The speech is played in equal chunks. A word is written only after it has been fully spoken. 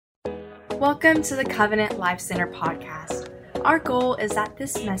Welcome to the Covenant Life Center podcast. Our goal is that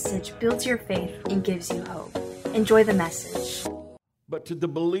this message builds your faith and gives you hope. Enjoy the message. But to the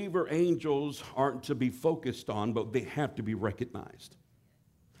believer, angels aren't to be focused on, but they have to be recognized.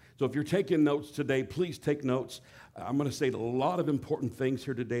 So if you're taking notes today, please take notes. I'm going to say a lot of important things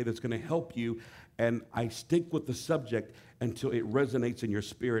here today that's going to help you, and I stick with the subject until it resonates in your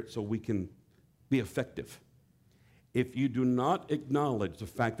spirit so we can be effective. If you do not acknowledge the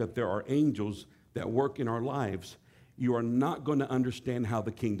fact that there are angels that work in our lives, you are not going to understand how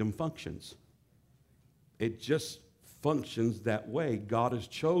the kingdom functions. It just functions that way. God has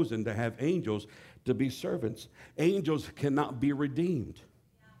chosen to have angels to be servants. Angels cannot be redeemed.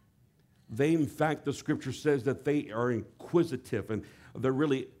 They, in fact, the scripture says that they are inquisitive and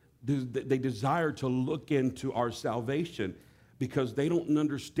they desire to look into our salvation because they don't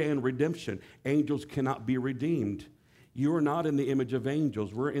understand redemption. Angels cannot be redeemed. You are not in the image of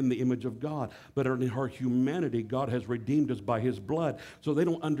angels. We're in the image of God. But in our humanity, God has redeemed us by his blood. So they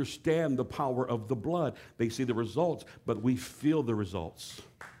don't understand the power of the blood. They see the results, but we feel the results.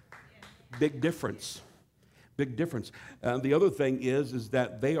 Big difference. Big difference. The other thing is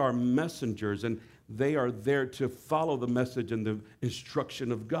that they are messengers, and they are there to follow the message and the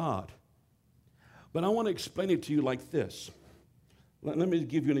instruction of God. But I want to explain it to you like this. Let me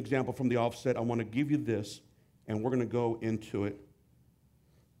give you an example from the offset. I want to give you this. And we're going to go into it.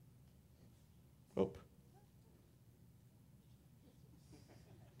 Oh.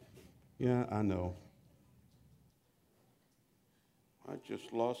 Yeah, I know. I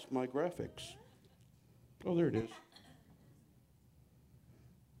just lost my graphics. Oh, there it is.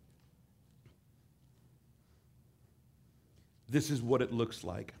 This is what it looks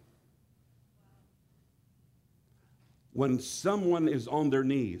like. When someone is on their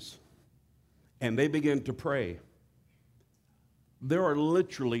knees, and they begin to pray, there are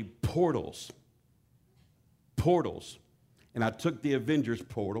literally portals. Portals. And I took the Avengers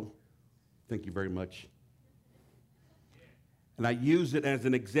portal. Thank you very much. And I use it as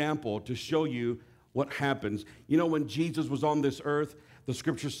an example to show you what happens. You know, when Jesus was on this earth, the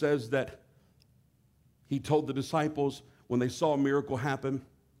scripture says that he told the disciples when they saw a miracle happen,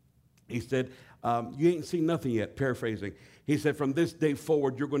 he said, you ain't seen nothing yet, paraphrasing. He said, from this day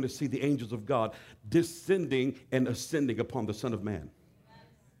forward, you're going to see the angels of God descending and ascending upon the Son of Man.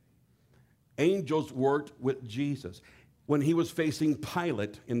 Angels worked with Jesus. When he was facing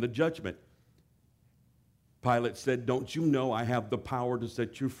Pilate in the judgment, Pilate said, don't you know I have the power to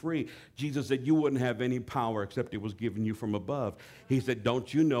set you free? Jesus said, you wouldn't have any power except it was given you from above. He said,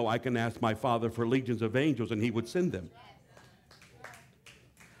 don't you know I can ask my Father for legions of angels and he would send them?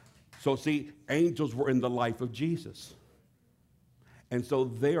 So see, angels were in the life of Jesus. And so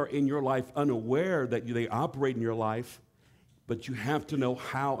they are in your life unaware that they operate in your life, but you have to know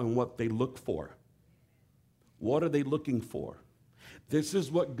how and what they look for. What are they looking for? This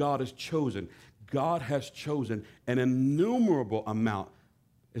is what God has chosen. God has chosen an innumerable amount,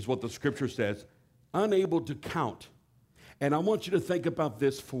 is what the scripture says, unable to count. And I want you to think about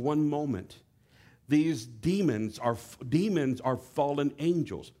this for one moment. These demons are fallen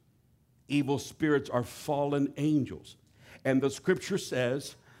angels. Evil spirits are fallen angels. And the scripture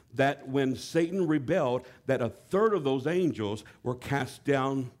says that when Satan rebelled, that a third of those angels were cast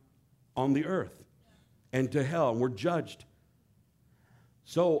down on the earth and to hell and were judged.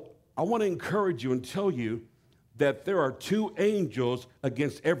 So I want to encourage you and tell you that there are two angels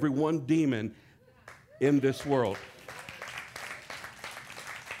against every one demon in this world.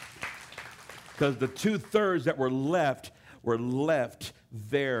 Because the 2/3 that were left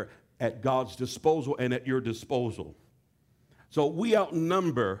there at God's disposal and at your disposal. So we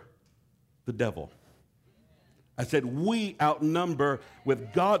outnumber the devil. I said we outnumber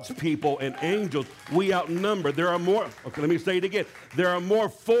with God's people and angels. We outnumber. There are more. Okay, let me say it again. There are more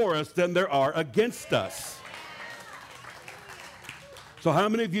for us than there are against us. So how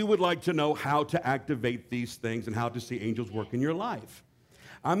many of you would like to know how to activate these things and how to see angels work in your life?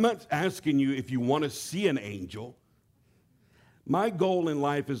 I'm not asking you if you want to see an angel. My goal in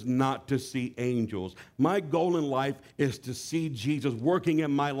life is not to see angels. My goal in life is to see Jesus working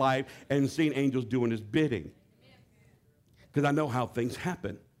in my life and seeing angels doing his bidding. Because I know how things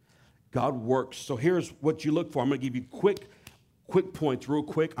happen. God works. So here's what you look for. I'm going to give you quick points real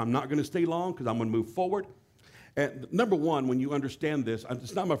quick. I'm not going to stay long because I'm going to move forward. And number one, when you understand this,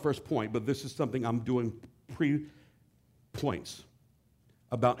 it's not my first point, but this is something I'm doing pre-points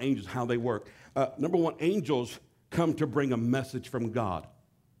about angels, how they work. Number one, angels come to bring a message from God.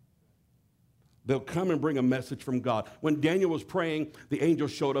 They'll come and bring a message from God. When Daniel was praying, the angel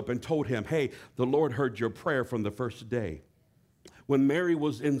showed up and told him, hey, the Lord heard your prayer from the first day. When Mary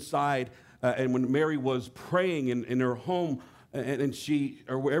was inside and when Mary was praying in her home, and she,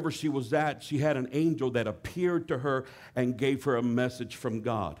 or wherever she was at, she had an angel that appeared to her and gave her a message from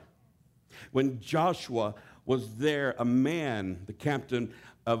God. When Joshua was there, a man, the captain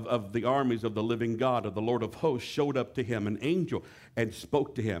of the armies of the living God, of the Lord of hosts, showed up to him, an angel, and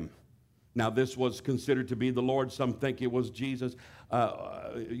spoke to him. Now, this was considered to be the Lord. Some think it was Jesus.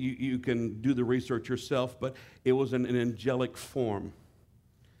 You can do the research yourself, but it was an angelic form.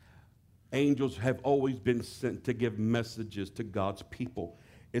 Angels have always been sent to give messages to God's people.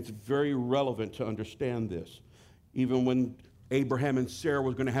 It's very relevant to understand this. Even when Abraham and Sarah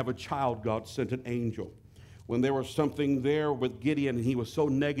was going to have a child, God sent an angel. When there was something there with Gideon, and he was so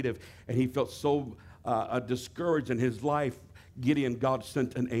negative, and he felt so discouraged in his life, Gideon, God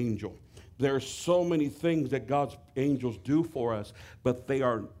sent an angel. There are so many things that God's angels do for us, but they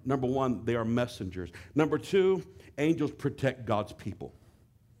are, number one, they are messengers. Number two, angels protect God's people.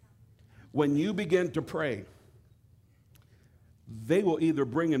 When you begin to pray, they will either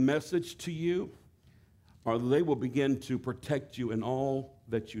bring a message to you or they will begin to protect you in all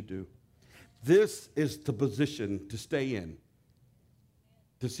that you do. This is the position to stay in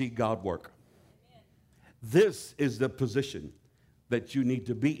to see God work. This is the position that you need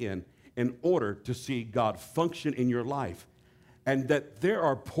to be in order to see God function in your life. And that there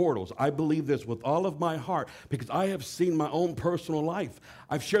are portals. I believe this with all of my heart because I have seen my own personal life.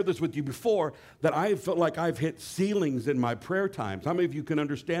 I've shared this with you before that I felt like I've hit ceilings in my prayer times. How many of you can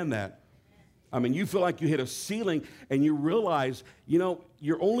understand that? I mean, you feel like you hit a ceiling and you realize, you know,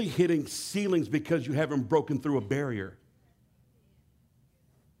 you're only hitting ceilings because you haven't broken through a barrier.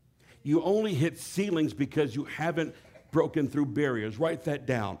 You only hit ceilings because you haven't broken through barriers. Write that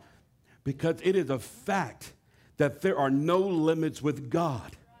down because it is a fact that there are no limits with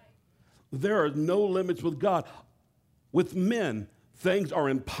God. There are no limits with God. With men, things are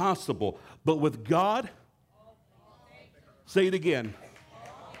impossible. But with God, say it again.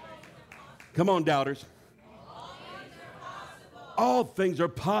 Come on, doubters. All things are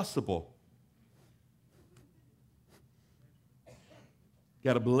possible.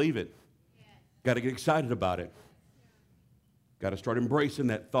 Got to believe it. Got to get excited about it. Got to start embracing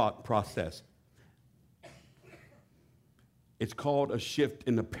that thought process. It's called a shift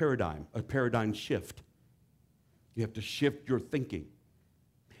in the paradigm, a paradigm shift. You have to shift your thinking.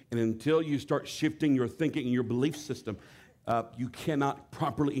 And until you start shifting your thinking and your belief system, you cannot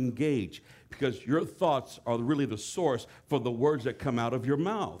properly engage because your thoughts are really the source for the words that come out of your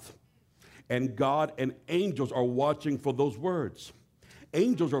mouth. And God and angels are watching for those words.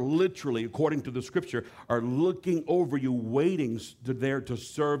 Angels are literally, according to the scripture, are looking over you, waiting there to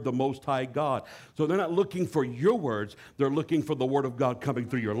serve the Most High God. So they're not looking for your words, they're looking for the Word of God coming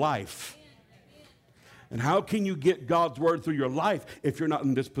through your life. And how can you get God's Word through your life if you're not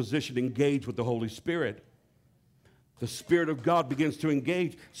in this position to engage with the Holy Spirit? The Spirit of God begins to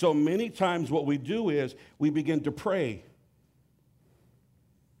engage. So many times what we do is we begin to pray.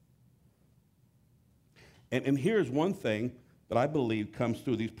 And here's one thing that I believe comes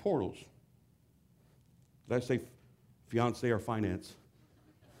through these portals. Did I say fiance or finance?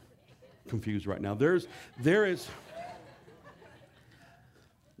 Confused right now.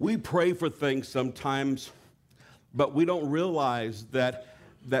 We pray for things sometimes, but we don't realize that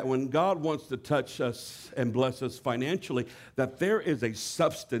when God wants to touch us and bless us financially, that there is a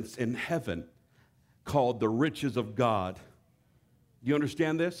substance in heaven called the riches of God. Do you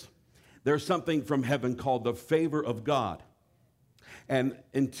understand this? There's something from heaven called the favor of God. And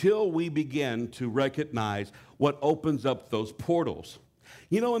until we begin to recognize what opens up those portals,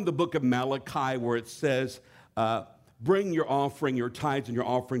 you know, in the book of Malachi where it says, bring your offering, your tithes and your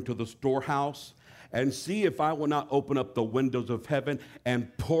offering to the storehouse and see if I will not open up the windows of heaven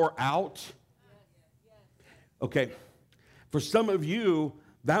and pour out. Okay, for some of you,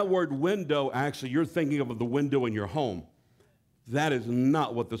 that word window, actually, you're thinking of the window in your home. That is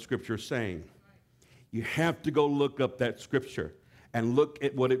not what the scripture is saying. You have to go look up that scripture and look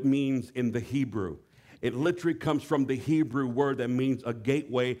at what it means in the Hebrew. It literally comes from the Hebrew word that means a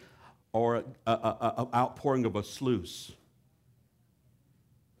gateway or an outpouring of a sluice.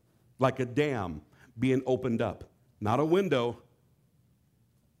 Like a dam being opened up. Not a window,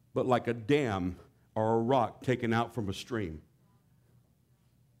 but like a dam or a rock taken out from a stream.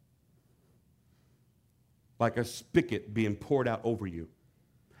 Like a spigot being poured out over you.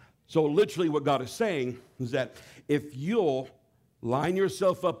 So literally what God is saying is that if you'll line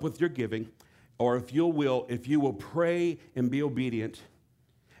yourself up with your giving, or if you will pray and be obedient.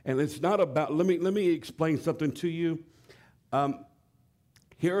 And it's not about, let me explain something to you.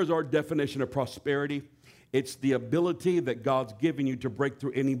 Here is our definition of prosperity. It's the ability that God's given you to break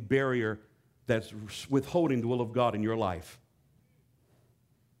through any barrier that's withholding the will of God in your life.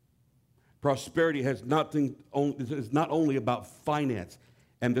 Prosperity is not only about finance.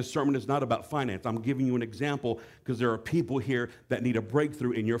 And this sermon is not about finance. I'm giving you an example because there are people here that need a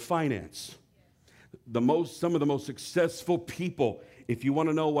breakthrough in your finance. Some of the most successful people, if you want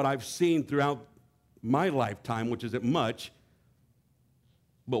to know what I've seen throughout my lifetime, which isn't much,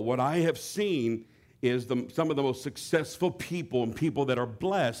 but what I have seen is some of the most successful people and people that are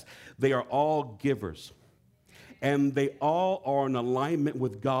blessed, they are all givers. And they all are in alignment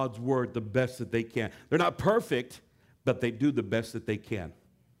with God's word the best that they can. They're not perfect, but they do the best that they can.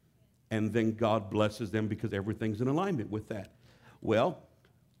 And then God blesses them because everything's in alignment with that. Well,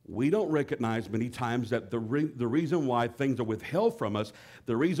 we don't recognize many times that the reason why things are withheld from us,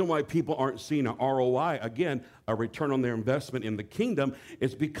 the reason why people aren't seeing an ROI, again, a return on their investment in the kingdom,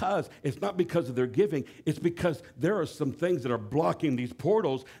 is because it's not because of their giving. It's because there are some things that are blocking these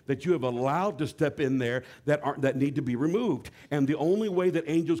portals that you have allowed to step in there that need to be removed. And the only way that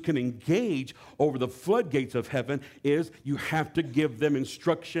angels can engage over the floodgates of heaven is you have to give them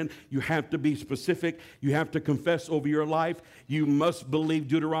instruction. You have to be specific. You have to confess over your life. You must believe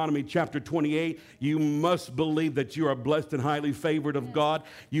Deuteronomy chapter 28. You must believe that you are blessed and highly favored of God.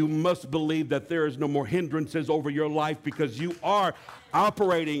 You must believe that there is no more hindrances over your life because you are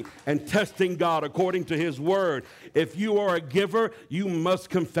operating and testing God according to his word. If you are a giver, you must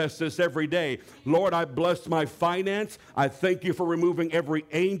confess this every day. Lord, I bless my finance. I thank you for removing every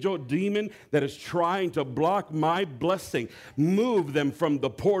angel, demon that is trying to block my blessing. Move them from the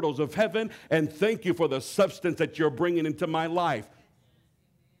portals of heaven, and thank you for the substance that you're bringing into my life.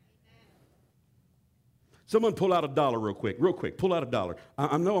 Someone pull out $1 real quick. Pull out $1.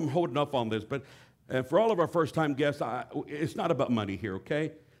 I know I'm holding up on this, but for all of our first-time guests, it's not about money here,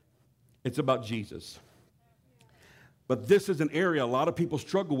 okay? It's about Jesus. But this is an area a lot of people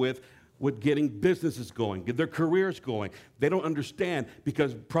struggle with getting businesses going, get their careers going. They don't understand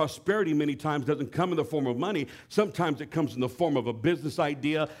because prosperity many times doesn't come in the form of money. Sometimes it comes in the form of a business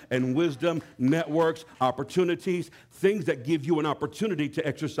idea and wisdom, networks, opportunities, things that give you an opportunity to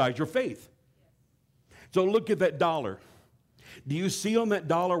exercise your faith. So look at that $1. Do you see on that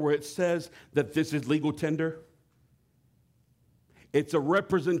 $1 where it says that this is legal tender? It's a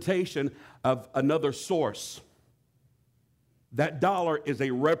representation of another source. That $1 is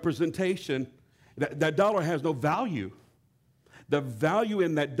a representation. That $1 has no value. The value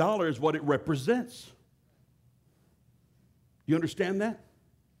in that $1 is what it represents. You understand that?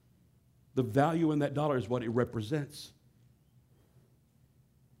 The value in that $1 is what it represents.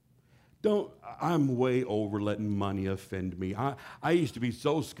 I'm way over letting money offend me. I used to be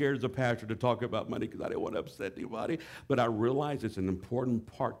so scared as a pastor to talk about money because I didn't want to upset anybody, but I realize it's an important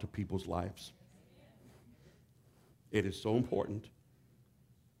part to people's lives. It is so important.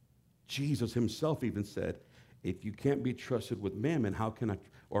 Jesus himself even said, if you can't be trusted with mammon,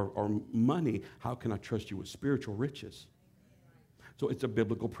 or money, how can I trust you with spiritual riches? So it's a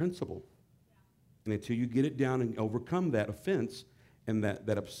biblical principle. And until you get it down and overcome that offense, and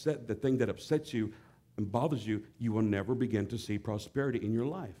the thing that upsets you and bothers you, you will never begin to see prosperity in your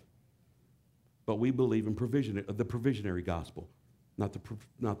life. But we believe in the provisionary gospel, not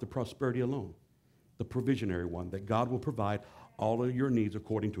the prosperity alone, the provisionary one, that God will provide all of your needs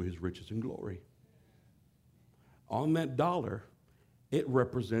according to his riches and glory. On that $1, it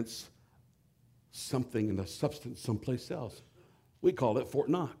represents something in the substance someplace else. We call it Fort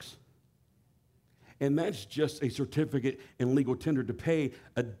Knox. And that's just a certificate in legal tender to pay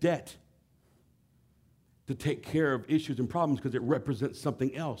a debt, to take care of issues and problems because it represents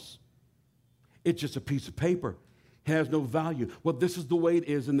something else. It's just a piece of paper. It has no value. Well, this is the way it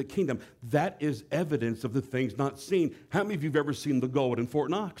is in the kingdom. That is evidence of the things not seen. How many of you have ever seen the gold in Fort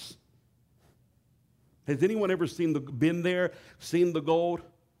Knox? Has anyone ever been there, seen the gold?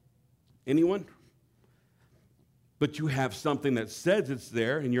 Anyone? But you have something that says it's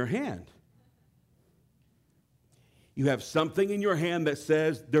there in your hand. You have something in your hand that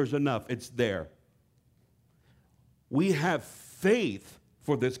says there's enough. It's there. We have faith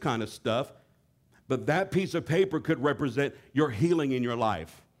for this kind of stuff, but that piece of paper could represent your healing in your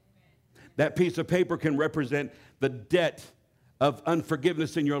life. That piece of paper can represent the debt of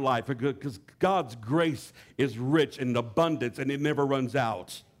unforgiveness in your life because God's grace is rich in abundance and it never runs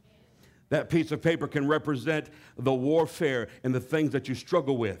out. That piece of paper can represent the warfare and the things that you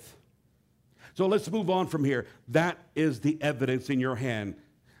struggle with. So let's move on from here. That is the evidence in your hand.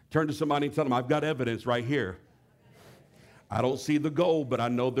 Turn to somebody and tell them, I've got evidence right here. I don't see the gold, but I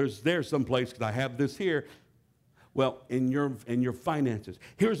know there's there someplace because I have this here. Well, in your finances.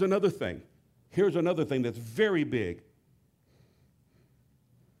 Here's another thing. Here's another thing that's very big.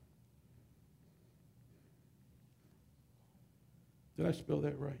 Did I spell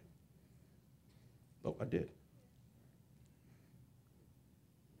that right? Oh, I did.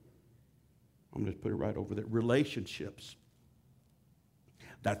 I'm going to put it right over there. Relationships.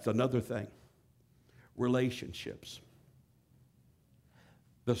 That's another thing. Relationships.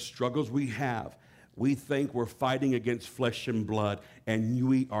 The struggles we have, we think we're fighting against flesh and blood, and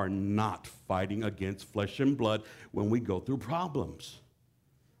we are not fighting against flesh and blood when we go through problems.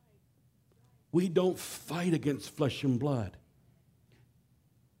 We don't fight against flesh and blood.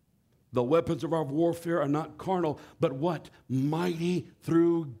 The weapons of our warfare are not carnal, but what? Mighty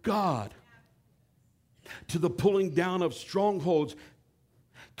through God. To the pulling down of strongholds,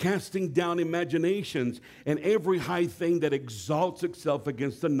 casting down imaginations, and every high thing that exalts itself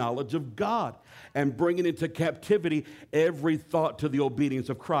against the knowledge of God, and bringing into captivity every thought to the obedience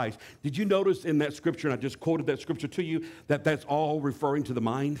of Christ. Did you notice in that scripture, and I just quoted that scripture to you, that that's all referring to the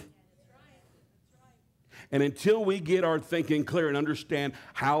mind? And until we get our thinking clear and understand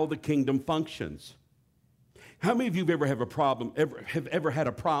how the kingdom functions. How many of you have ever had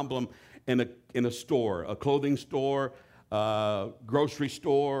a problem in a store, a clothing store, grocery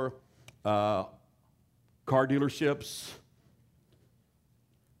store, car dealerships?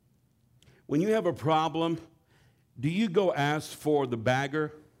 When you have a problem, do you go ask for the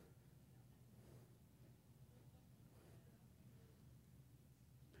bagger?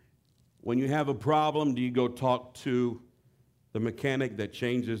 When you have a problem, do you go talk to the mechanic that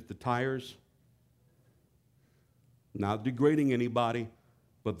changes the tires? Not degrading anybody,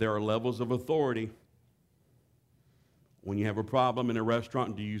 but there are levels of authority. When you have a problem in a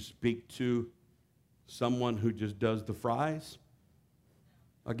restaurant, do you speak to someone who just does the fries?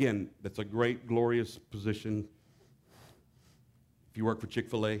 Again, that's a great, glorious position. If you work for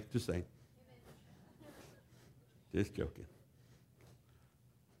Chick-fil-A, just saying. Just joking.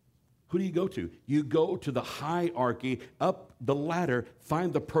 Who do you go to? You go to the hierarchy, up the ladder,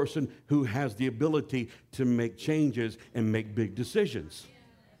 find the person who has the ability to make changes and make big decisions.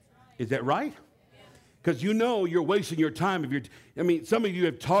 Is that right? Because you know you're wasting your time. Some of you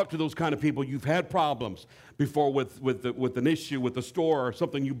have talked to those kind of people. You've had problems before with an issue with the store or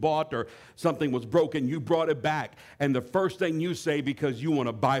something you bought or something was broken. You brought it back. And the first thing you say, because you want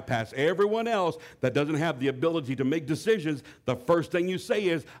to bypass everyone else that doesn't have the ability to make decisions, the first thing you say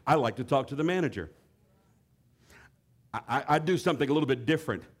is, I like to talk to the manager. I do something a little bit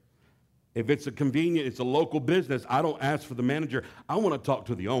different. If it's it's a local business, I don't ask for the manager. I want to talk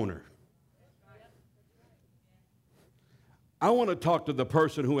to the owner. I want to talk to the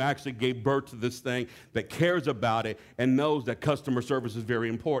person who actually gave birth to this thing, that cares about it and knows that customer service is very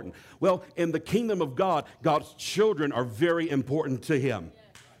important. Well, in the kingdom of God, God's children are very important to him.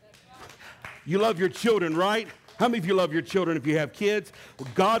 You love your children, right? How many of you love your children if you have kids? Well,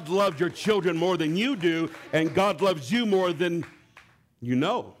 God loves your children more than you do, and God loves you more than you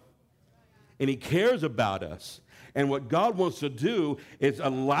know. And he cares about us. And what God wants to do is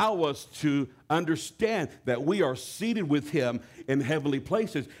allow us to understand that we are seated with him in heavenly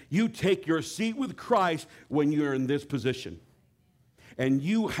places. You take your seat with Christ when you're in this position. And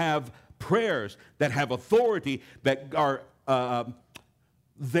you have prayers that have authority, that are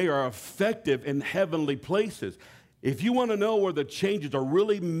they are effective in heavenly places. If you want to know where the changes are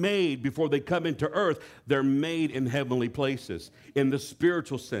really made before they come into earth, they're made in heavenly places, in the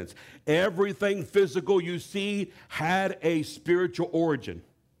spiritual sense. Everything physical you see had a spiritual origin.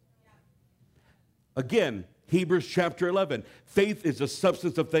 Again, Hebrews chapter 11. Faith is the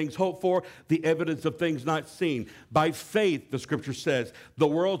substance of things hoped for, the evidence of things not seen. By faith, the scripture says, the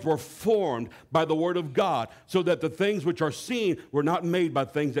worlds were formed by the word of God, so that the things which are seen were not made by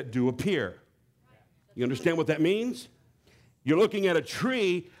things that do appear. You understand what that means? You're looking at a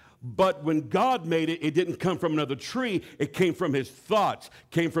tree, but when God made it, it didn't come from another tree. It came from his thoughts,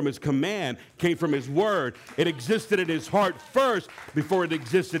 came from his command, came from his word. It existed in his heart first before it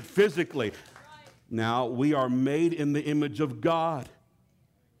existed physically. Now, we are made in the image of God.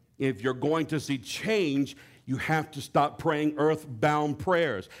 If you're going to see change, you have to stop praying earth-bound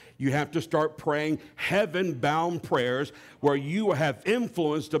prayers. You have to start praying heaven-bound prayers where you have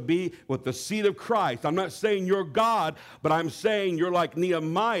influence to be with the seat of Christ. I'm not saying you're God, but I'm saying you're like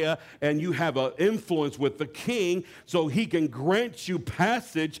Nehemiah and you have an influence with the king so he can grant you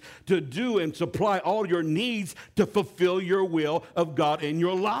passage to do and supply all your needs to fulfill your will of God in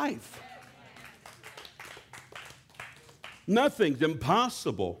your life. Nothing's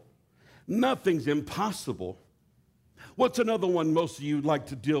impossible. Nothing's impossible. What's another one most of you like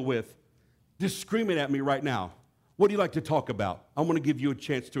to deal with? Just scream it at me right now. What do you like to talk about? I want to give you a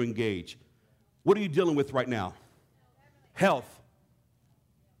chance to engage. What are you dealing with right now? Health.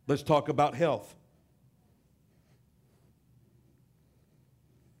 Let's talk about health.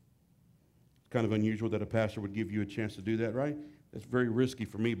 Kind of unusual that a pastor would give you a chance to do that, right? That's very risky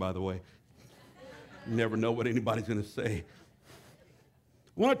for me, by the way. You never know what anybody's going to say.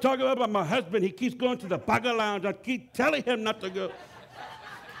 I want to talk about my husband. He keeps going to the Baga Lounge. I keep telling him not to go.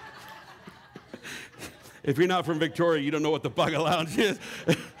 If you're not from Victoria, you don't know what the Baga Lounge is.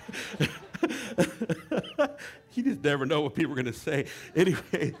 You just never know what people are going to say.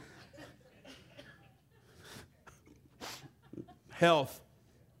 Anyway, health.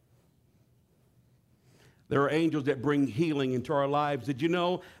 There are angels that bring healing into our lives. Did you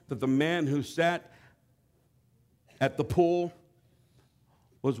know that the man who sat at the pool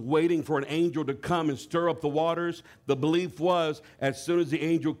was waiting for an angel to come and stir up the waters? The belief was as soon as the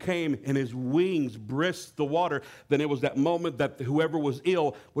angel came and his wings brisked the water, then it was that moment that whoever was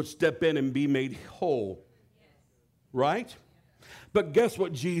ill would step in and be made whole. Right? But guess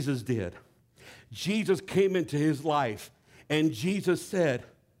what Jesus did? Jesus came into his life and Jesus said,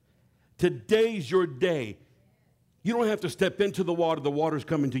 today's your day. You don't have to step into the water's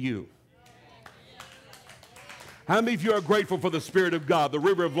coming to you. How many of you are grateful for the Spirit of God, the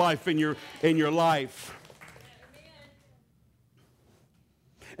river of life in your life?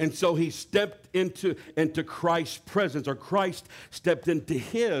 And so he stepped into Christ's presence, or Christ stepped into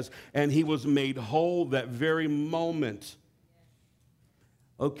his, and he was made whole that very moment.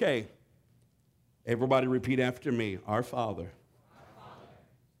 Okay, everybody repeat after me. Our Father,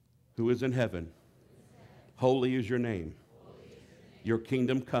 who is in heaven, holy is your name. Your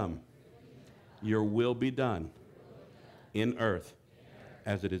kingdom come. Your will be done in earth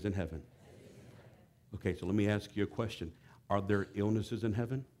as it is in heaven. Okay, so let me ask you a question. Are there illnesses in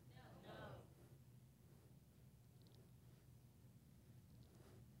heaven?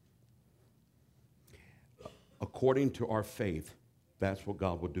 According to our faith, that's what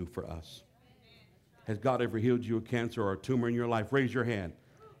God will do for us. Has God ever healed you of cancer or a tumor in your life? Raise your hand.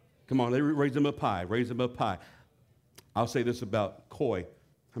 Come on, raise them up high. Raise them up high. I'll say this about Coy.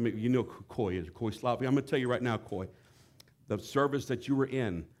 I mean, you know who Coy is, Coy Sloppy. I'm going to tell you right now, Coy. The service that you were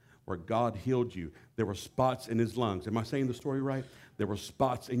in where God healed you, there were spots in his lungs. Am I saying the story right? There were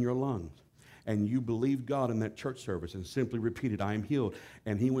spots in your lungs. And you believed God in that church service and simply repeated, I am healed.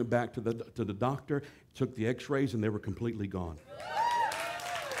 And he went back to the doctor, took the x-rays, and they were completely gone.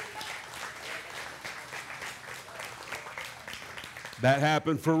 That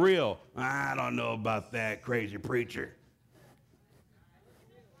happened for real. I don't know about that, crazy preacher.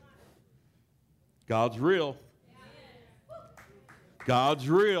 God's real. God's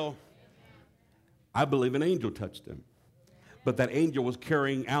real. I believe an angel touched him. But that angel was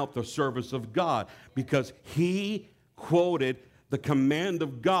carrying out the service of God because he quoted the command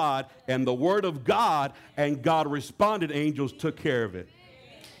of God and the word of God, and God responded. Angels took care of it.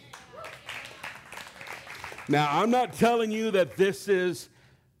 Now, I'm not telling you that this is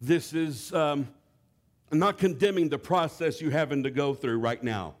I'm not condemning the process you're having to go through right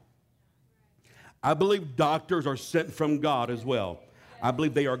now. I believe doctors are sent from God as well. I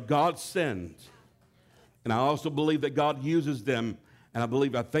believe they are God sent. And I also believe that God uses them. And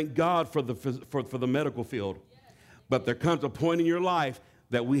I thank God for the medical field. But there comes a point in your life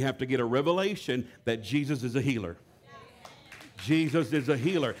that we have to get a revelation that Jesus is a healer. Jesus is a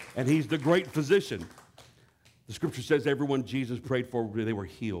healer, and he's the great physician. The scripture says everyone Jesus prayed for, they were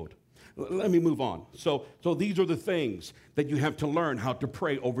healed. Let me move on. So these are the things that you have to learn how to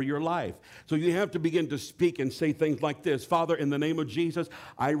pray over your life. So you have to begin to speak and say things like this. Father, in the name of Jesus,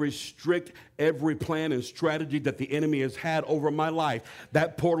 I restrict every plan and strategy that the enemy has had over my life.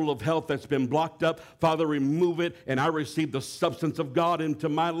 That portal of health that's been blocked up, Father, remove it, and I receive the substance of God into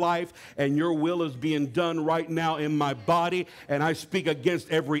my life, and your will is being done right now in my body, and I speak against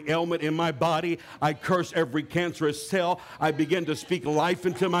every ailment in my body. I curse every cancerous cell. I begin to speak life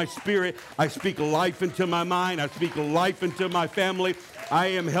into my spirit. I speak life into my mind. I speak life into my family. I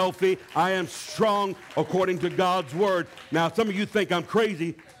am healthy. I am strong according to God's word. Now, some of you think I'm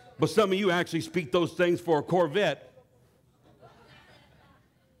crazy, but some of you actually speak those things for a Corvette.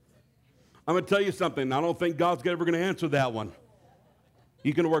 I'm going to tell you something. I don't think God's ever going to answer that one.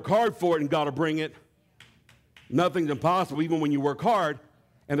 You can work hard for it and God will bring it. Nothing's impossible even when you work hard,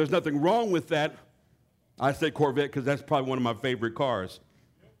 and there's nothing wrong with that. I say Corvette because that's probably one of my favorite cars.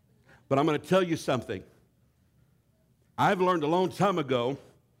 But I'm going to tell you something. I've learned a long time ago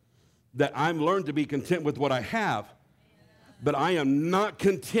that I'm learned to be content with what I have. But I am not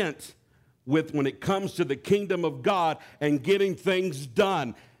content with when it comes to the kingdom of God and getting things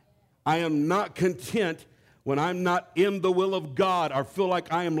done. I am not content when I'm not in the will of God, or feel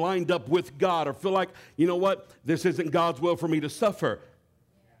like I am lined up with God, or feel like, you know what, this isn't God's will for me to suffer.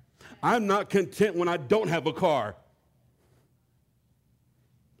 I'm not content when I don't have a car.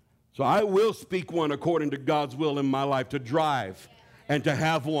 So I will speak one according to God's will in my life to drive and to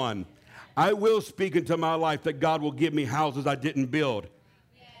have one. I will speak into my life that God will give me houses I didn't build.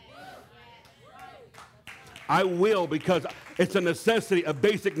 I will, because it's a necessity, a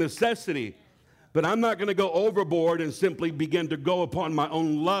basic necessity. But I'm not going to go overboard and simply begin to go upon my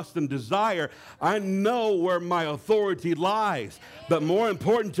own lust and desire. I know where my authority lies. But more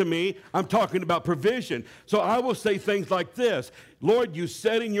important to me, I'm talking about provision. So I will say things like this. Lord, you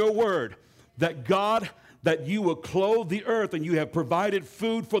said in your word that that you will clothe the earth and you have provided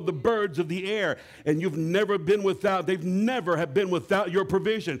food for the birds of the air, and you've never been without, they've never have been without your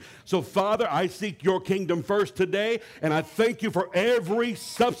provision. So Father, I seek your kingdom first today, and I thank you for every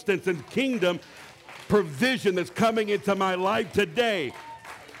substance and kingdom provision that's coming into my life today.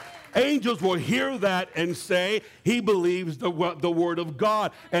 Angels will hear that and say, he believes the word of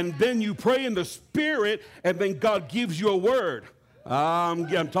God. And then you pray in the Spirit, and then God gives you a word.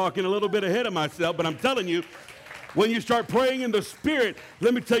 I'm talking a little bit ahead of myself, but I'm telling you, when you start praying in the Spirit,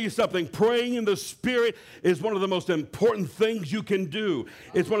 let me tell you something. Praying in the Spirit is one of the most important things you can do.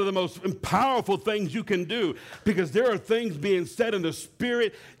 It's one of the most powerful things you can do, because there are things being said in the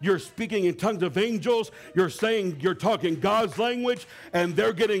Spirit. You're speaking in tongues of angels. You're talking God's language, and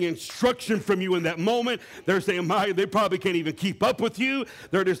they're getting instruction from you in that moment. They're saying, they probably can't even keep up with you.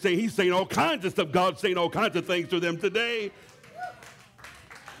 They're just saying, he's saying all kinds of stuff. God's saying all kinds of things to them today.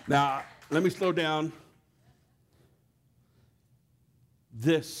 Now, let me slow down.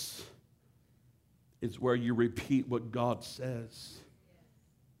 This is where you repeat what God says.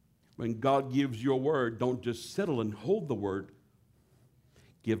 When God gives you a word, don't just settle and hold the word.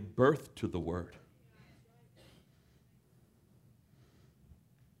 Give birth to the word.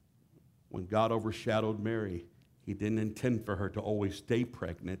 When God overshadowed Mary, he didn't intend for her to always stay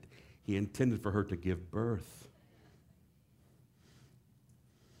pregnant. He intended for her to give birth.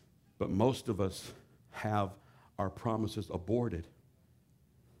 But most of us have our promises aborted.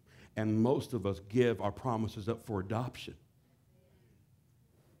 And most of us give our promises up for adoption.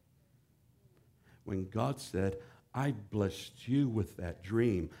 When God said, I blessed you with that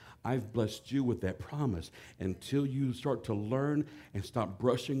dream. I've blessed you with that promise. Until you start to learn and stop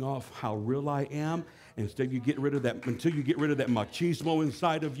brushing off how real I am, until you get rid of that machismo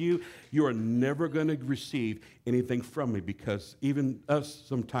inside of you, you are never going to receive anything from me. Because even us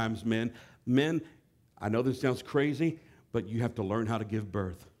sometimes men, I know this sounds crazy, but you have to learn how to give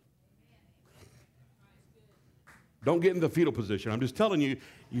birth. Don't get in the fetal position. I'm just telling you,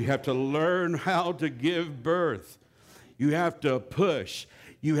 you have to learn how to give birth. You have to push.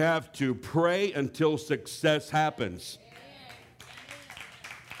 You have to pray until success happens.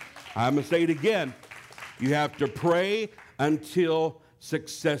 I'm going to say it again. You have to pray until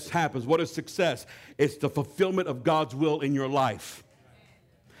success happens. What is success? It's the fulfillment of God's will in your life.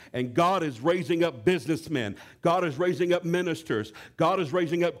 And God is raising up businessmen. God is raising up ministers. God is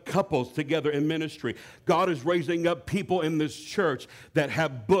raising up couples together in ministry. God is raising up people in this church that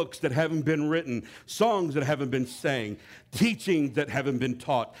have books that haven't been written, songs that haven't been sang, teachings that haven't been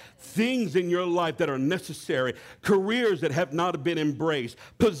taught, things in your life that are necessary, careers that have not been embraced,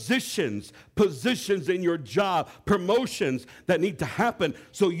 positions in your job, promotions that need to happen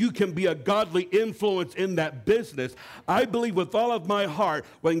so you can be a godly influence in that business. I believe with all of my heart,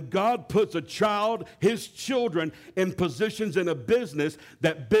 when God puts a child, his children, in positions in a business,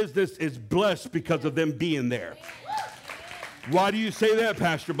 that business is blessed because of them being there. Why do you say that,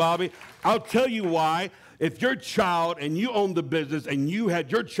 Pastor Bobby? I'll tell you why. If your child and you own the business and you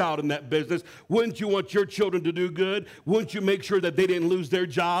had your child in that business, wouldn't you want your children to do good? Wouldn't you make sure that they didn't lose their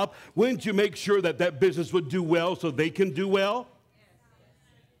job? Wouldn't you make sure that that business would do well so they can do well?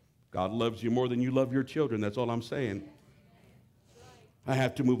 God loves you more than you love your children. That's all I'm saying. I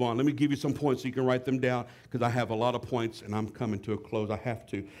have to move on. Let me give you some points so you can write them down, because I have a lot of points and I'm coming to a close. I have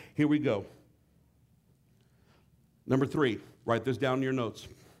to. Here we go. Number 3, write this down in your notes.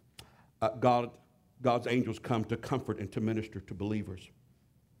 God's angels come to comfort and to minister to believers.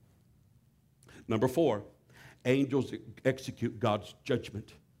 Number 4, angels execute God's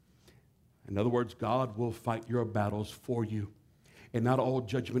judgment. In other words, God will fight your battles for you. And not all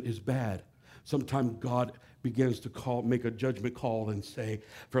judgment is bad. Sometimes God begins to make a judgment call and say,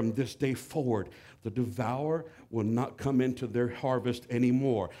 from this day forward, the devourer will not come into their harvest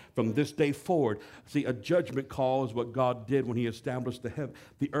anymore. From this day forward, see, a judgment call is what God did when he established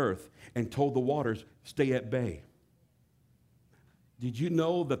the earth and told the waters, stay at bay. Did you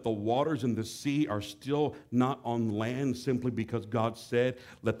know that the waters in the sea are still not on land simply because God said,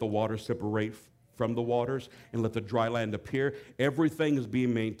 let the waters separate from the waters and let the dry land appear? Everything is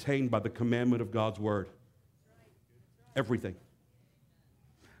being maintained by the commandment of God's word. Everything.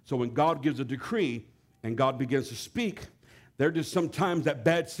 So when God gives a decree and God begins to speak, there are just sometimes that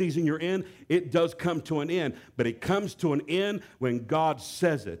bad season you're in, it does come to an end. But it comes to an end when God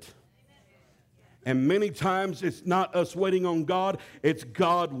says it. And many times it's not us waiting on God, it's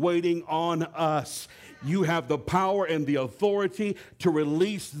God waiting on us. You have the power and the authority to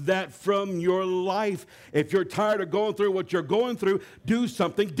release that from your life. If you're tired of going through what you're going through, do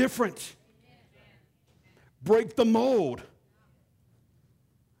something different. Break the mold.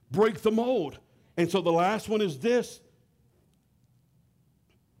 Break the mold. And so the last one is this.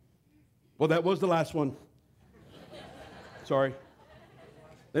 Well, that was the last one. Sorry.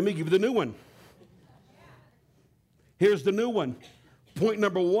 Let me give you the new one. Here's the new one. Point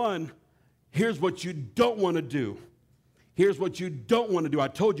number one, here's what you don't want to do. Here's what you don't want to do. I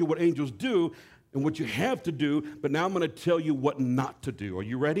told you what angels do and what you have to do, but now I'm going to tell you what not to do. Are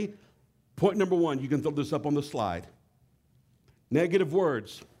you ready? Point number one, you can throw this up on the slide. Negative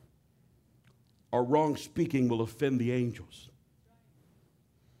words or wrong speaking will offend the angels.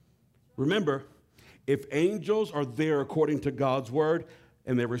 Remember, if angels are there according to God's word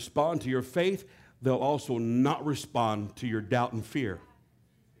and they respond to your faith, they'll also not respond to your doubt and fear.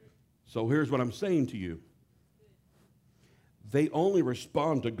 So here's what I'm saying to you. They only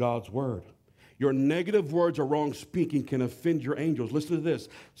respond to God's word. Your negative words or wrong speaking can offend your angels. Listen to this.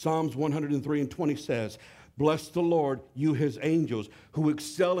 Psalms 103:20 says, "Bless the Lord, you his angels, who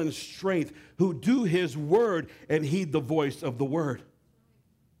excel in strength, who do his word and heed the voice of the word."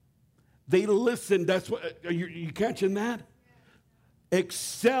 They listen. That's what, are you catching that?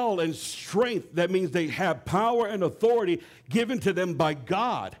 Excel in strength. That means they have power and authority given to them by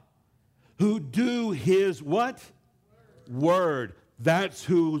God, who do his what? Word. That's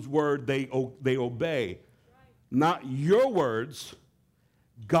whose word they obey. Not your words,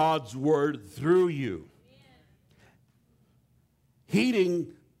 God's word through you.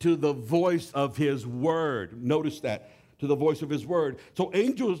 Heeding to the voice of his word. Notice that. To the voice of his word. So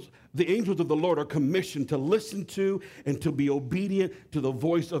the angels of the Lord are commissioned to listen to and to be obedient to the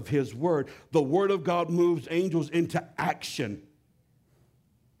voice of his word. The word of God moves angels into action.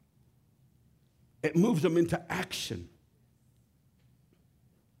 It moves them into action.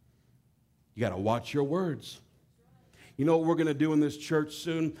 You got to watch your words. You know what we're going to do in this church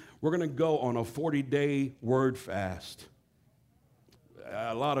soon? We're going to go on a 40-day word fast.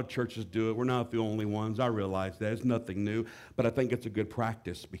 A lot of churches do it. We're not the only ones. I realize that. It's nothing new. But I think it's a good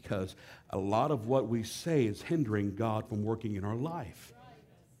practice because a lot of what we say is hindering God from working in our life.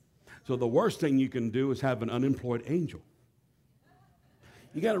 So the worst thing you can do is have an unemployed angel.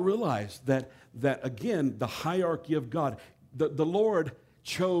 You got to realize that again, the hierarchy of God, the Lord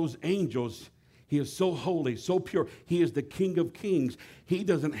chose angels. He is so holy, so pure. He is the King of Kings.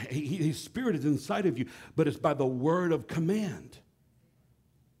 His spirit is inside of you, but it's by the word of command.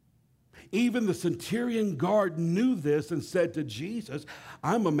 Even the centurion guard knew this and said to Jesus,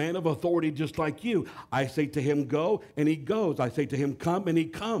 "I'm a man of authority just like you. I say to him, go, and he goes. I say to him, come, and he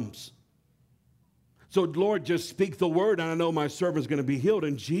comes." So, Lord, just speak the word, and I know my servant's going to be healed.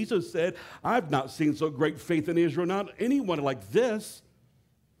 And Jesus said, "I've not seen so great faith in Israel, not anyone like this."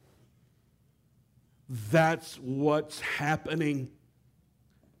 That's what's happening.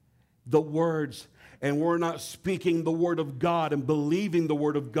 The words. And we're not speaking the word of God and believing the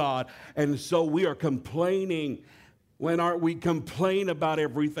word of God. And so we are complaining. When we complain about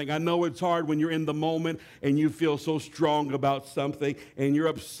everything? I know it's hard when you're in the moment and you feel so strong about something and you're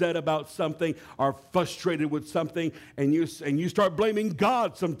upset about something or frustrated with something and you start blaming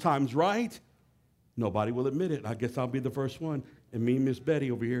God sometimes, right? Nobody will admit it. I guess I'll be the first one. And me and Miss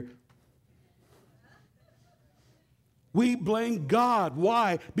Betty over here. We blame God.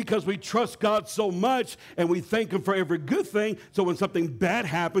 Why? Because we trust God so much and we thank him for every good thing. So when something bad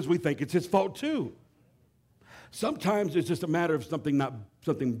happens, we think it's his fault too. Sometimes it's just a matter of something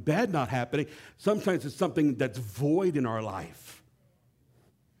bad not happening. Sometimes it's something that's void in our life.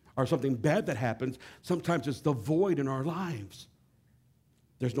 Or something bad that happens. Sometimes it's the void in our lives.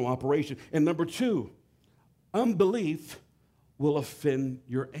 There's no operation. And number two, unbelief will offend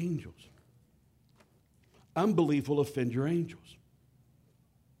your angels. Unbelief will offend your angels.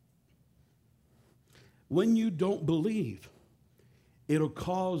 When you don't believe, it'll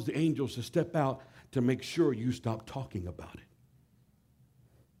cause the angels to step out to make sure you stop talking about it.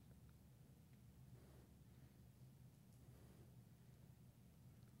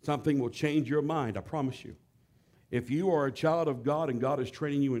 Something will change your mind, I promise you. If you are a child of God and God is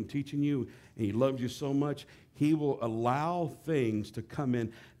training you and teaching you and he loves you so much, he will allow things to come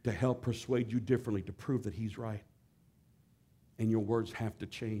in to help persuade you differently, to prove that he's right. And your words have to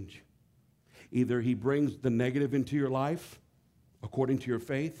change. Either he brings the negative into your life according to your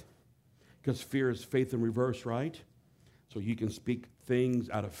faith, because fear is faith in reverse, right? So you can speak things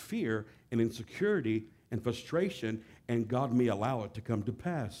out of fear and insecurity and frustration, and God may allow it to come to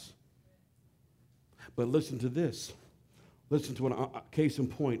pass. But listen to this. Listen to a case in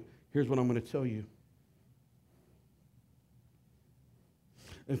point. Here's what I'm going to tell you.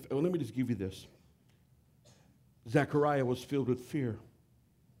 Let me just give you this. Zechariah was filled with fear.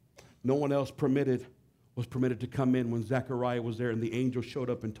 No one else was permitted to come in when Zechariah was there, and the angel showed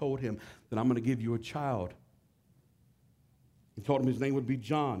up and told him that I'm going to give you a child. He told him his name would be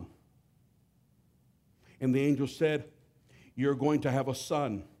John. And the angel said, you're going to have a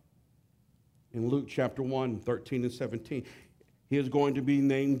son. In Luke chapter 1, 13 and 17, he is going to be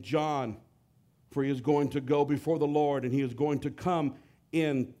named John, for he is going to go before the Lord, and he is going to come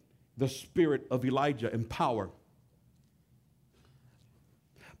in the spirit of Elijah in power.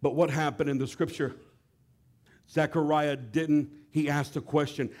 But what happened in the scripture? Zechariah he asked a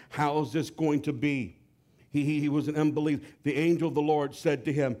question, how is this going to be? He was an unbeliever. The angel of the Lord said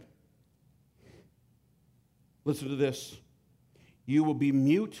to him, listen to this, you will be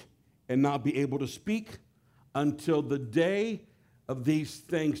mute and not be able to speak until the day of these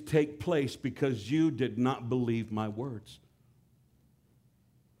things take place, because you did not believe my words.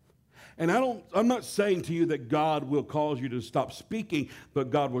 And I'm not saying to you that God will cause you to stop speaking, but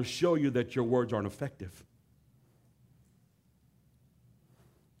God will show you that your words aren't effective.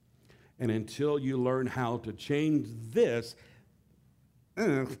 And until you learn how to change this,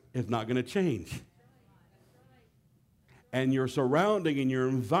 it's not going to change. And your surrounding and your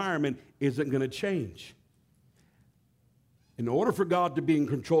environment isn't going to change. In order for God to be in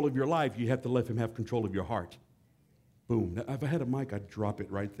control of your life, you have to let him have control of your heart. Boom. If I had a mic, I'd drop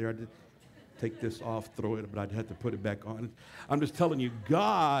it right there. I'd take this off, throw it, but I'd have to put it back on. I'm just telling you,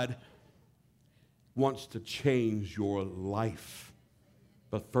 God wants to change your life.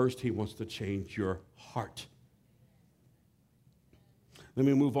 But first, he wants to change your heart. Let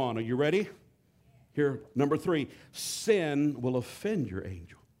me move on. Are you ready? Here, number 3, sin will offend your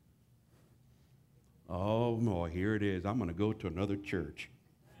angel. Oh, boy, here it is. I'm going to go to another church.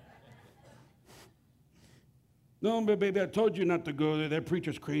 No, but baby, I told you not to go there. That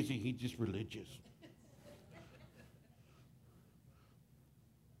preacher's crazy. He's just religious.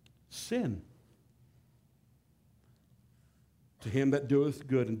 Sin. To him that doeth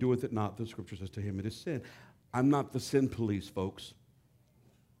good and doeth it not, the scripture says to him it is sin. I'm not the sin police, folks.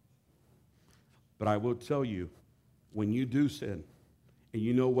 But I will tell you, when you do sin, and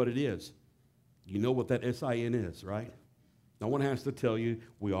you know what it is, you know what that sin is, right? No one has to tell you.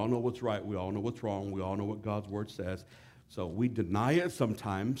 We all know what's right. We all know what's wrong. We all know what God's word says. So we deny it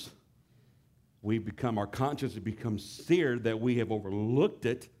sometimes. Our conscience becomes seared that we have overlooked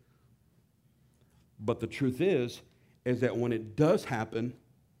it. But the truth is that when it does happen,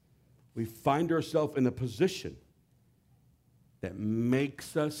 we find ourselves in a position that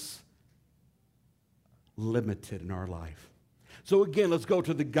makes us limited in our life. So again, let's go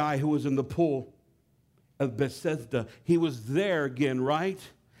to the guy who was in the pool of Bethesda. He was there again, right?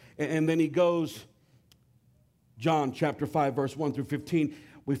 And then he goes, John chapter 5, verse 1 through 15,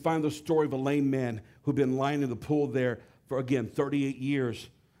 we find the story of a lame man who'd been lying in the pool there for, again, 38 years.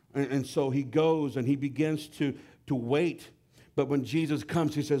 And so he goes and he begins to wait. But when Jesus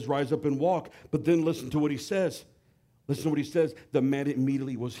comes, he says, rise up and walk. But then listen to what he says. Listen to what he says. The man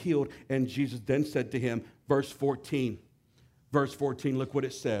immediately was healed. And Jesus then said to him, verse 14, look what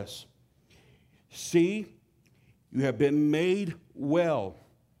it says. See, you have been made well.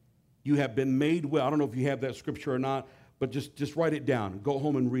 You have been made well. I don't know if you have that scripture or not, but just write it down. Go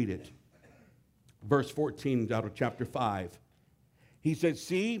home and read it. Verse 14 out of chapter 5. He said,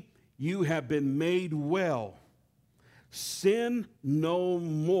 see, you have been made well. Sin no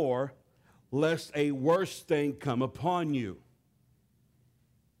more, lest a worse thing come upon you.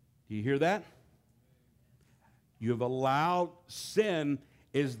 Do you hear that? You have allowed sin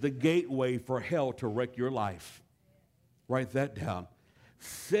is the gateway for hell to wreck your life. Write that down.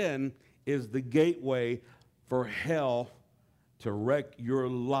 Sin is the gateway for hell to wreck your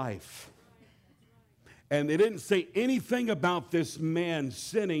life. And they didn't say anything about this man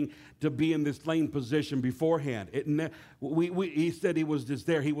sinning to be in this lame position beforehand. He said he was just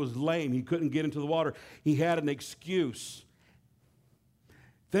there. He was lame. He couldn't get into the water. He had an excuse.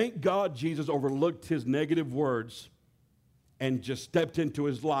 Thank God Jesus overlooked his negative words and just stepped into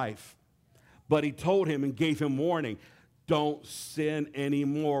his life. But he told him and gave him warning. Don't sin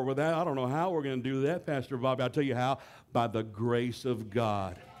anymore. With that, I don't know how we're going to do that, Pastor Bobby. I'll tell you how. By the grace of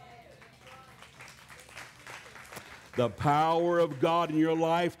God. The power of God in your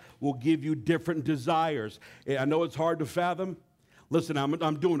life will give you different desires. I know it's hard to fathom, Listen,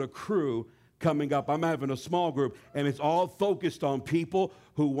 I'm doing a crew coming up. I'm having a small group, and it's all focused on people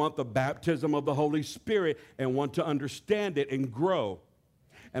who want the baptism of the Holy Spirit and want to understand it and grow.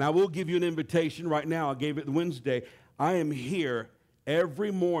 And I will give you an invitation right now. I gave it Wednesday. I am here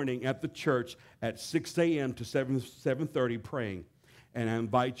every morning at the church at 6 a.m. to 7:30 praying. And I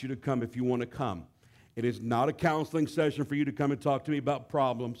invite you to come if you want to come. It is not a counseling session for you to come and talk to me about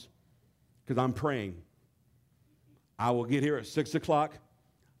problems, because I'm praying. I will get here at 6 o'clock.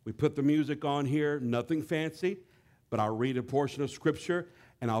 We put the music on here, nothing fancy, but I'll read a portion of Scripture,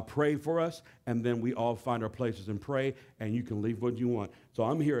 and I'll pray for us, and then we all find our places and pray, and you can leave what you want. So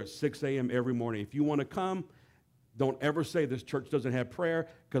I'm here at 6 a.m. every morning. If you want to come, don't ever say this church doesn't have prayer,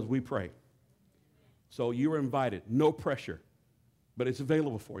 because we pray. So you're invited. No pressure, but it's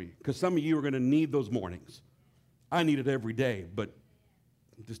available for you, because some of you are going to need those mornings. I need it every day, but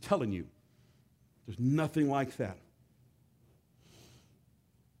I'm just telling you, there's nothing like that.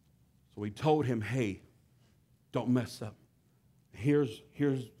 So we told him, hey, don't mess up. Here's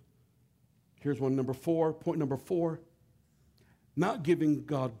one, number 4. Point number 4, not giving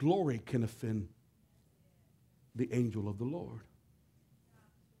God glory can offend the angel of the Lord.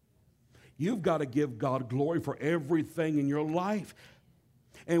 You've got to give God glory for everything in your life.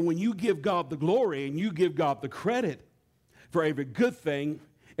 And when you give God the glory and you give God the credit for every good thing,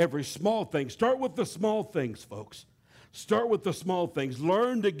 every small thing, start with the small things, folks. Start with the small things.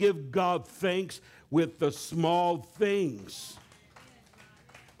 Learn to give God thanks with the small things.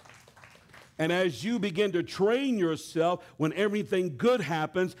 And as you begin to train yourself, when everything good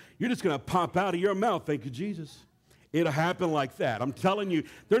happens, you're just going to pop out of your mouth, thank you, Jesus. It'll happen like that. I'm telling you,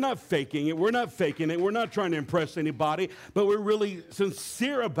 they're not faking it. We're not faking it. We're not trying to impress anybody, but we're really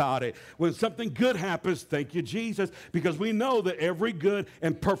sincere about it. When something good happens, thank you, Jesus, because we know that every good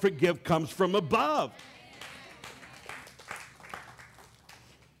and perfect gift comes from above.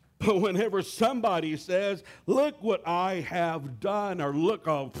 But whenever somebody says, look what I have done, or look,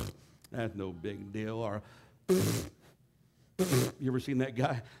 oh, that's no big deal, or you ever seen that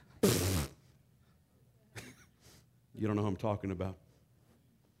guy? You don't know who I'm talking about.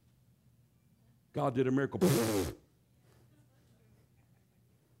 God did a miracle.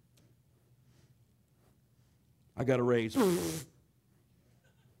 I got a raise.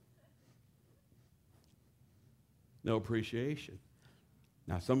 No appreciation.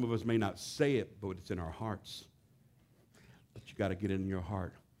 Now, some of us may not say it, but it's in our hearts. But you got to get it in your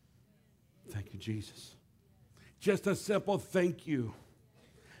heart. Thank you, Jesus. Just a simple thank you.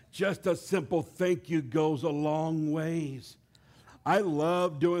 Just a simple thank you goes a long ways. I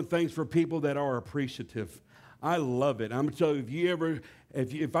love doing things for people that are appreciative. I love it. I'm going to tell you,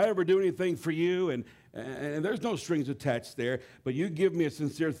 if I ever do anything for you, and there's no strings attached there, but you give me a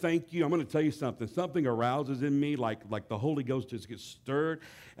sincere thank you, I'm going to tell you something. Something arouses in me, like the Holy Ghost just gets stirred,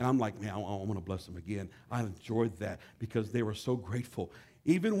 and I'm like, man, I want to bless them again. I enjoyed that because they were so grateful.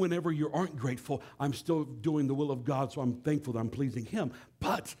 Even whenever you aren't grateful, I'm still doing the will of God, so I'm thankful that I'm pleasing Him.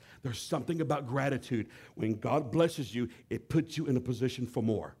 But there's something about gratitude. When God blesses you, it puts you in a position for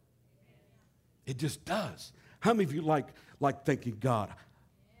more. It just does. How many of you like thanking God?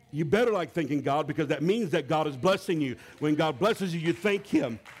 You better like thanking God, because that means that God is blessing you. When God blesses you, you thank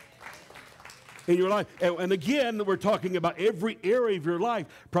Him in your life. And again, we're talking about every area of your life.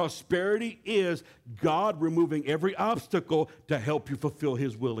 Prosperity is God removing every obstacle to help you fulfill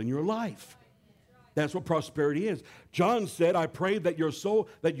His will in your life. That's what prosperity is. John said, I pray that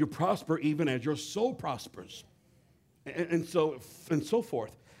that you prosper even as your soul prospers. And so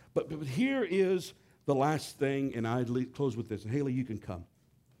forth. But here is the last thing, and I close with this. And Haley, you can come.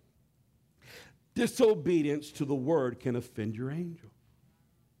 Disobedience to the word can offend your angel.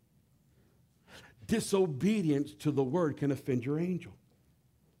 Disobedience to the word can offend your angel.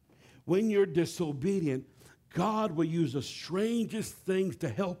 When you're disobedient, God will use the strangest things to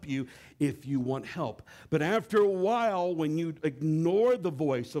help you if you want help. But after a while, when you ignore the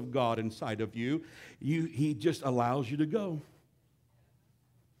voice of God inside of you, He just allows you to go.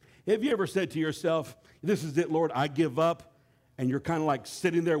 Have you ever said to yourself, this is it, Lord, I give up, and you're kind of like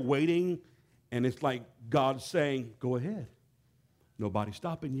sitting there waiting, and it's like God saying, go ahead. Nobody's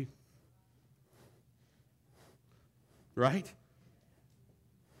stopping you. Right?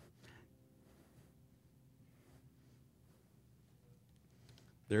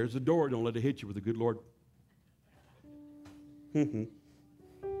 There's a door. Don't let it hit you with a good Lord. And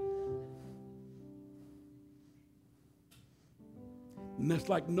it's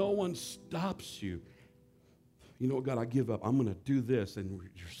like no one stops you. You know what, God, I give up. I'm going to do this. And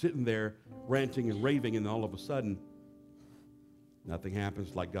you're sitting there ranting and raving, and all of a sudden, nothing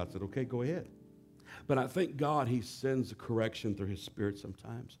happens. Like God said, okay, go ahead. But I thank God he sends a correction through his Spirit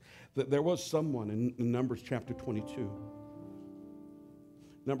sometimes. There was someone in Numbers chapter 22.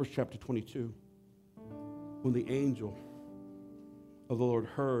 Numbers chapter 22. When the angel of the Lord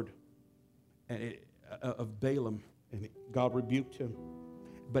heard of Balaam, and God rebuked him,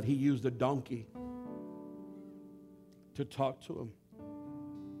 but he used a donkey to talk to him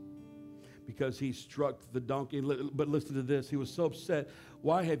because he struck the donkey. But listen to this. He was so upset.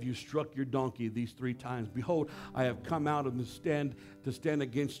 Why have you struck your donkey these 3 times? Behold, I have come out to stand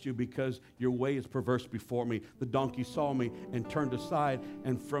against you because your way is perverse before me. The donkey saw me and turned aside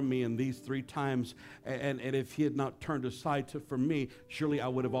and from me in these 3 times. And if he had not turned aside from me, surely I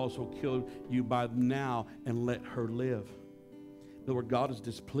would have also killed you by now and let her live. In other words, God is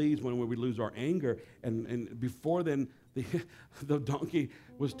displeased when we lose our anger. And before then, the donkey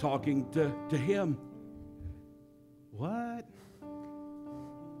was talking to him. What?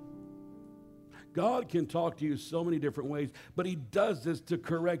 God can talk to you so many different ways, but he does this to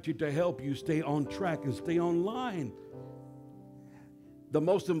correct you, to help you stay on track and stay on line. The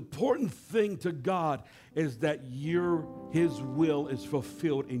most important thing to God is that his will is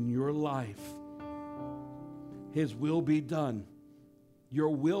fulfilled in your life. His will be done. Your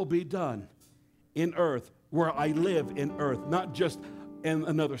will be done in earth, where I live in earth, not just in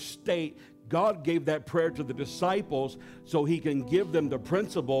another state. God gave that prayer to the disciples so he can give them the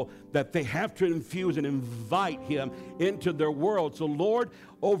principle that they have to infuse and invite him into their world. So Lord,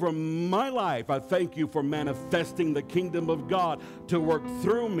 over my life, I thank you for manifesting the kingdom of God to work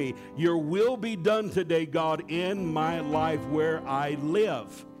through me. Your will be done today, God, in my life where I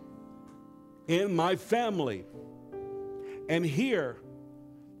live, in my family, and here.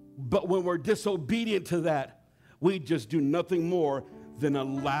 But when we're disobedient to that, we just do nothing more than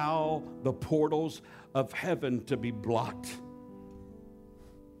allow the portals of heaven to be blocked.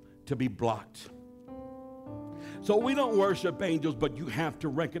 To be blocked. So we don't worship angels, but you have to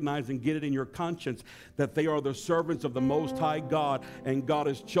recognize and get it in your conscience that they are the servants of the Most High God, and God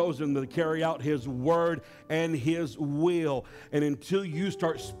has chosen to carry out his word and his will. And until you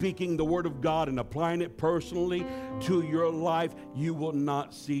start speaking the word of God and applying it personally to your life, you will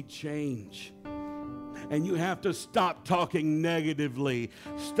not see change. And you have to stop talking negatively.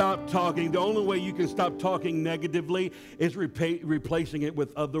 Stop talking. The only way you can stop talking negatively is replacing it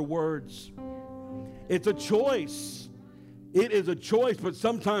with other words. It's a choice. It is a choice, but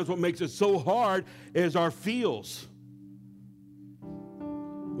sometimes what makes it so hard is our feels.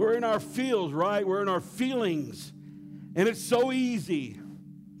 We're in our feels, right? We're in our feelings. And it's so easy.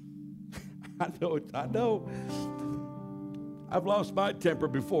 I know. I've lost my temper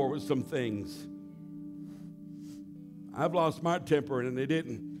before with some things. I've lost my temper, and it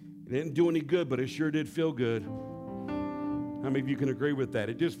didn't do any good, but it sure did feel good. How many of you can agree with that?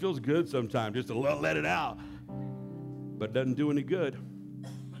 It just feels good sometimes, just to let it out. But it doesn't do any good.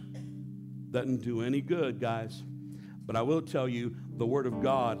 Doesn't do any good, guys. But I will tell you, the word of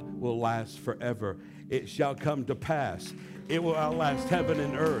God will last forever. It shall come to pass. It will outlast heaven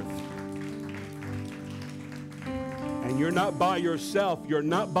and earth. And you're not by yourself. You're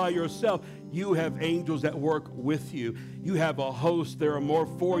not by yourself. You have angels that work with you. You have a host. There are more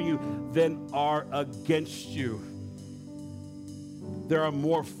for you than are against you. There are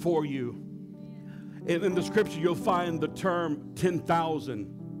more for you. In the scripture, you'll find the term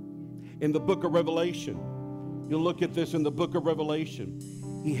 10,000 in the book of Revelation. You'll look at this in the book of Revelation.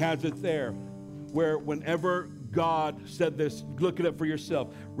 He has it there, where whenever God said this, look it up for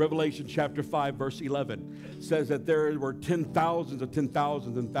yourself. Revelation chapter 5, verse 11 says that there were 10,000s of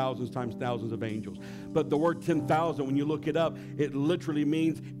 10,000s and thousands times thousands of angels. But the word 10,000, when you look it up, it literally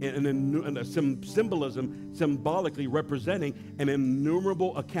means in a symbolism, symbolically representing an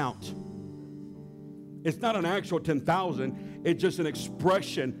innumerable account. It's not an actual 10,000. It's just an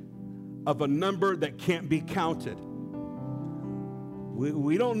expression of a number that can't be counted.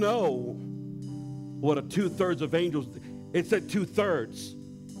 We don't know what a 2/3 of angels, it said 2/3,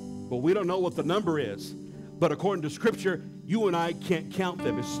 but we don't know what the number is. But according to scripture, you and I can't count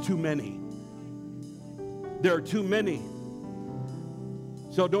them. It's too many. There are too many.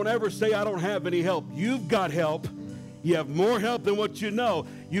 So don't ever say, I don't have any help. You've got help. You have more help than what you know.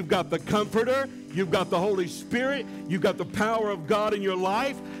 You've got the Comforter. You've got the Holy Spirit. You've got the power of God in your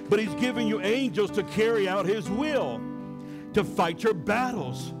life. But he's given you angels to carry out his will, to fight your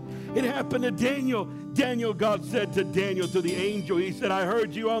battles. It happened to Daniel. God said to Daniel, to the angel, he said, I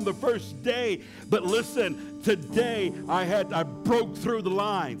heard you on the first day, but listen, today I broke through the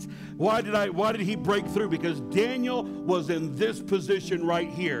lines. Why did he break through? Because Daniel was in this position right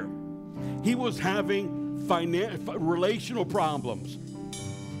here. He was having relational problems.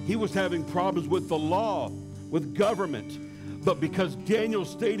 He was having problems with the law, with government. But because Daniel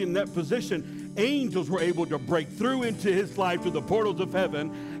stayed in that position, angels were able to break through into his life through the portals of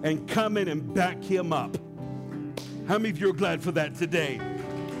heaven and come in and back him up. How many of you are glad for that today?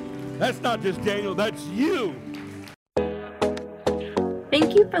 That's not just Daniel, that's you.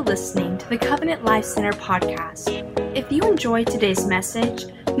 Thank you for listening to the Covenant Life Center podcast. If you enjoyed today's message,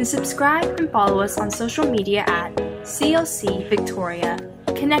 then subscribe and follow us on social media at CLC Victoria.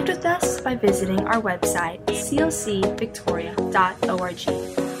 Connect with us by visiting our website,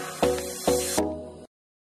 clcvictoria.org.